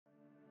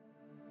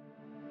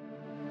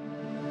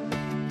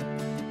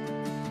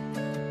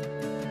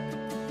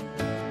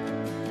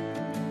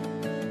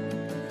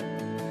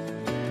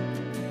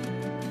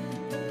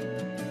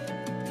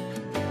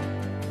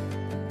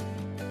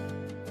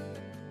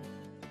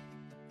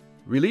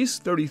Release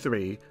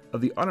 33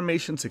 of the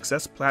Automation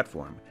Success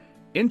Platform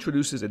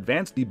introduces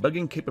advanced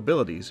debugging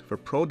capabilities for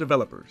pro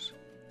developers.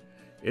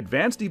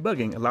 Advanced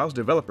debugging allows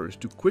developers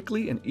to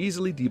quickly and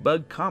easily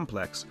debug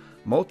complex,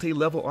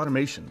 multi-level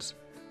automations,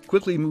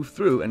 quickly move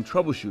through and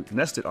troubleshoot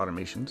nested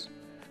automations,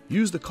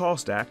 use the call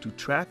stack to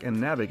track and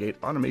navigate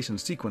automation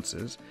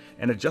sequences,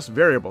 and adjust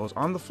variables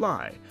on the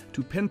fly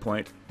to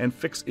pinpoint and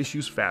fix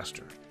issues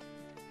faster.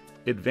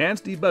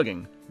 Advanced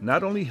debugging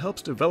not only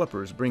helps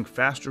developers bring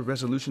faster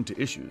resolution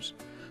to issues,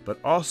 but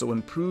also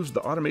improves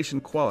the automation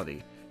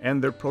quality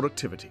and their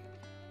productivity.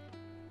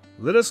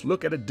 Let us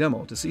look at a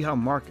demo to see how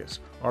Marcus,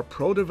 our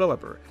pro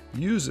developer,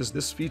 uses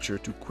this feature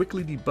to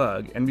quickly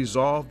debug and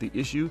resolve the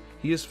issue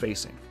he is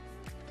facing.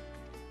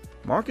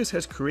 Marcus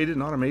has created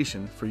an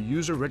automation for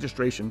user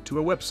registration to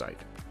a website.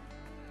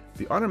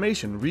 The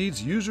automation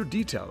reads user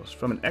details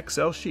from an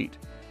Excel sheet,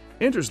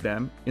 enters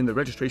them in the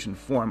registration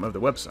form of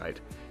the website,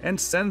 and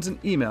sends an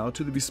email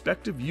to the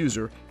respective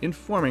user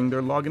informing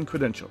their login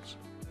credentials.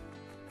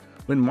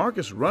 When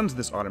Marcus runs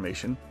this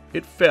automation,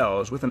 it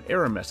fails with an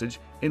error message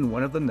in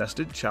one of the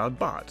nested child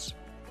bots.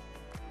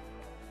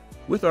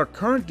 With our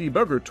current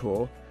debugger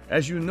tool,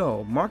 as you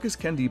know, Marcus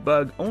can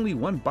debug only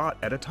one bot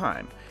at a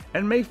time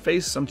and may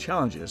face some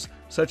challenges,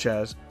 such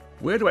as,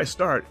 where do I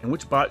start and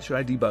which bot should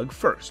I debug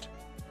first?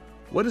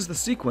 What is the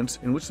sequence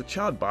in which the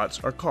child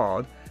bots are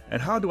called,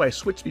 and how do I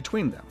switch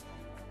between them?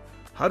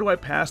 How do I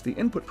pass the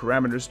input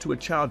parameters to a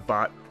child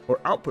bot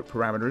or output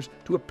parameters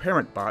to a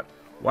parent bot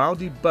while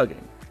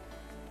debugging?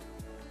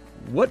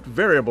 What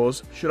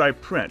variables should I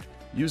print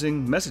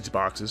using message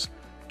boxes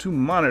to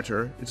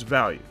monitor its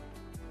value?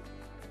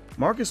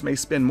 Marcus may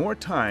spend more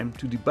time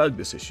to debug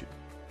this issue.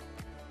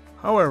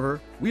 However,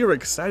 we are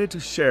excited to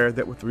share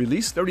that with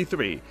Release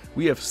 33,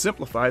 we have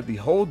simplified the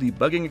whole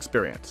debugging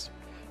experience.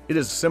 It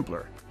is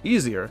simpler,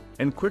 easier,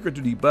 and quicker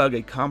to debug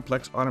a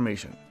complex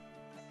automation.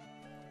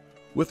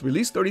 With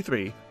Release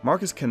 33,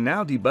 Marcus can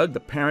now debug the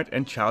parent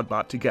and child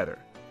bot together.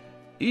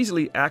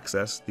 Easily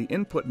access the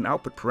input and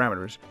output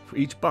parameters for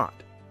each bot.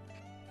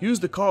 Use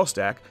the call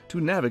stack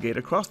to navigate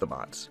across the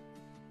bots.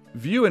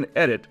 View and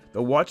edit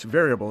the watch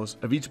variables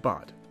of each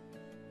bot.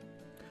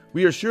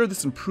 We are sure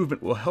this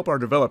improvement will help our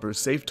developers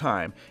save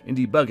time in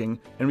debugging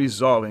and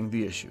resolving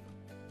the issue.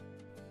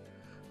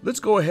 Let's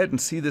go ahead and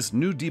see this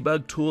new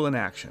debug tool in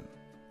action.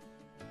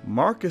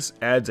 Marcus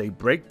adds a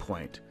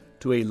breakpoint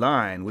to a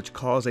line which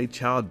calls a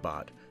child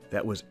bot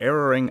that was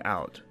erroring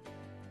out.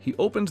 He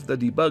opens the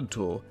debug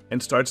tool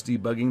and starts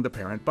debugging the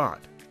parent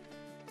bot.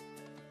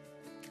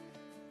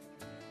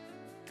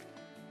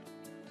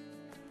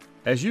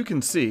 As you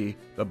can see,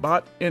 the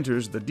bot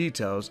enters the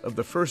details of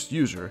the first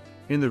user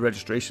in the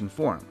registration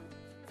form.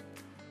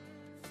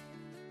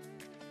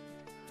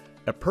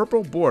 A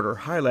purple border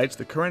highlights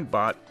the current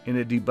bot in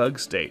a debug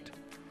state.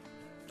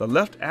 The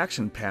left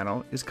action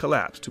panel is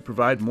collapsed to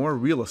provide more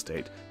real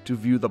estate to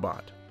view the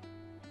bot.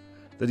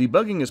 The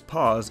debugging is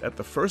paused at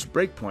the first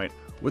breakpoint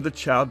where the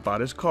child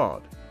bot is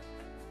called.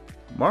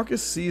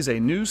 Marcus sees a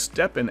new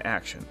step in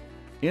action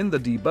in the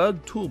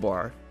debug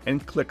toolbar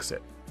and clicks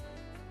it.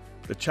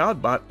 The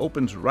child bot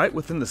opens right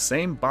within the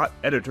same bot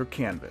editor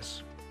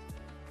canvas.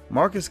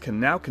 Marcus can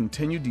now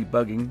continue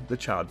debugging the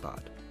child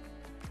bot.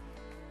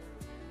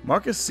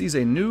 Marcus sees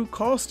a new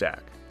call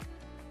stack.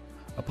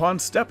 Upon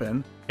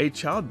step-in, a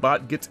child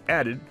bot gets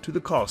added to the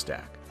call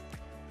stack.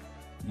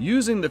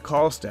 Using the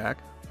call stack,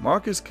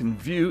 Marcus can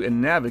view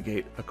and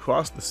navigate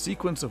across the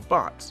sequence of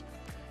bots,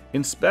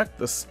 inspect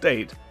the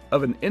state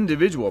of an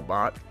individual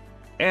bot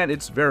and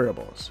its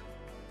variables.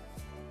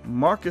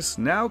 Marcus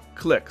now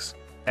clicks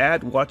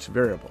Add Watch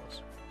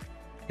Variables.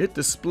 It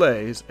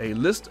displays a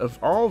list of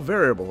all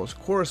variables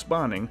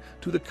corresponding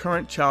to the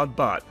current child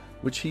bot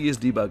which he is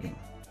debugging.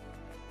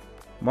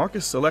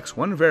 Marcus selects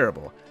one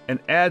variable and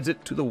adds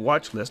it to the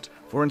watch list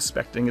for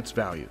inspecting its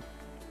value.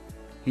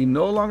 He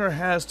no longer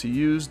has to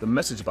use the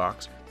message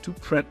box to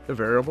print the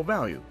variable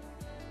value.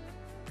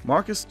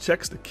 Marcus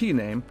checks the key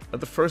name of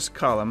the first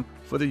column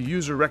for the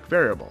user rec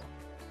variable.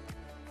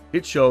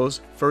 It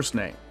shows first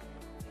name.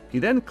 He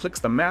then clicks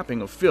the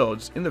mapping of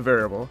fields in the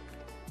variable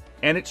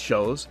and it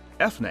shows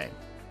fname.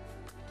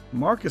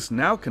 Marcus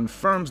now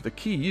confirms the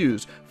key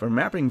used for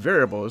mapping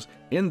variables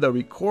in the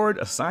record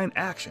assign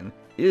action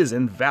is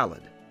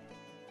invalid.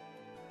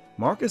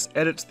 Marcus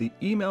edits the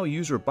email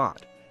user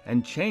bot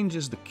and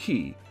changes the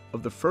key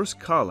of the first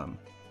column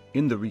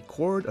in the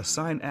record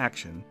assign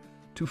action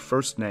to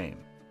first name.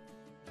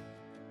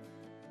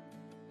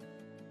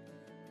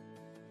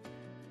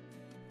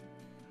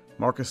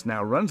 Marcus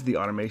now runs the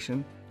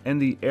automation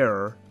and the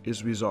error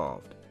is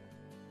resolved.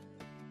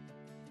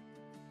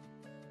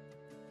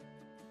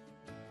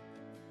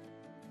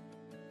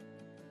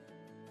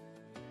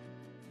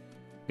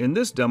 In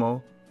this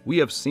demo, we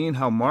have seen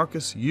how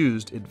Marcus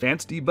used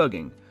advanced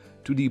debugging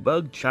to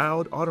debug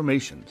child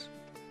automations,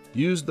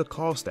 used the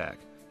call stack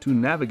to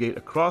navigate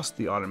across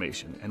the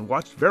automation and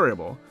watched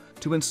variable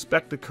to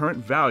inspect the current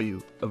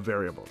value of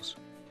variables.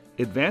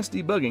 Advanced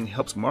debugging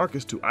helps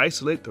Marcus to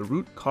isolate the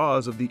root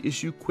cause of the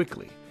issue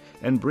quickly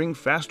and bring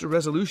faster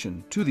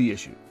resolution to the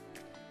issue.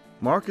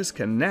 Marcus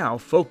can now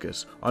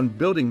focus on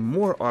building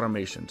more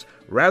automations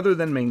rather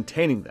than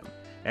maintaining them,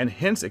 and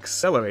hence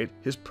accelerate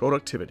his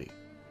productivity.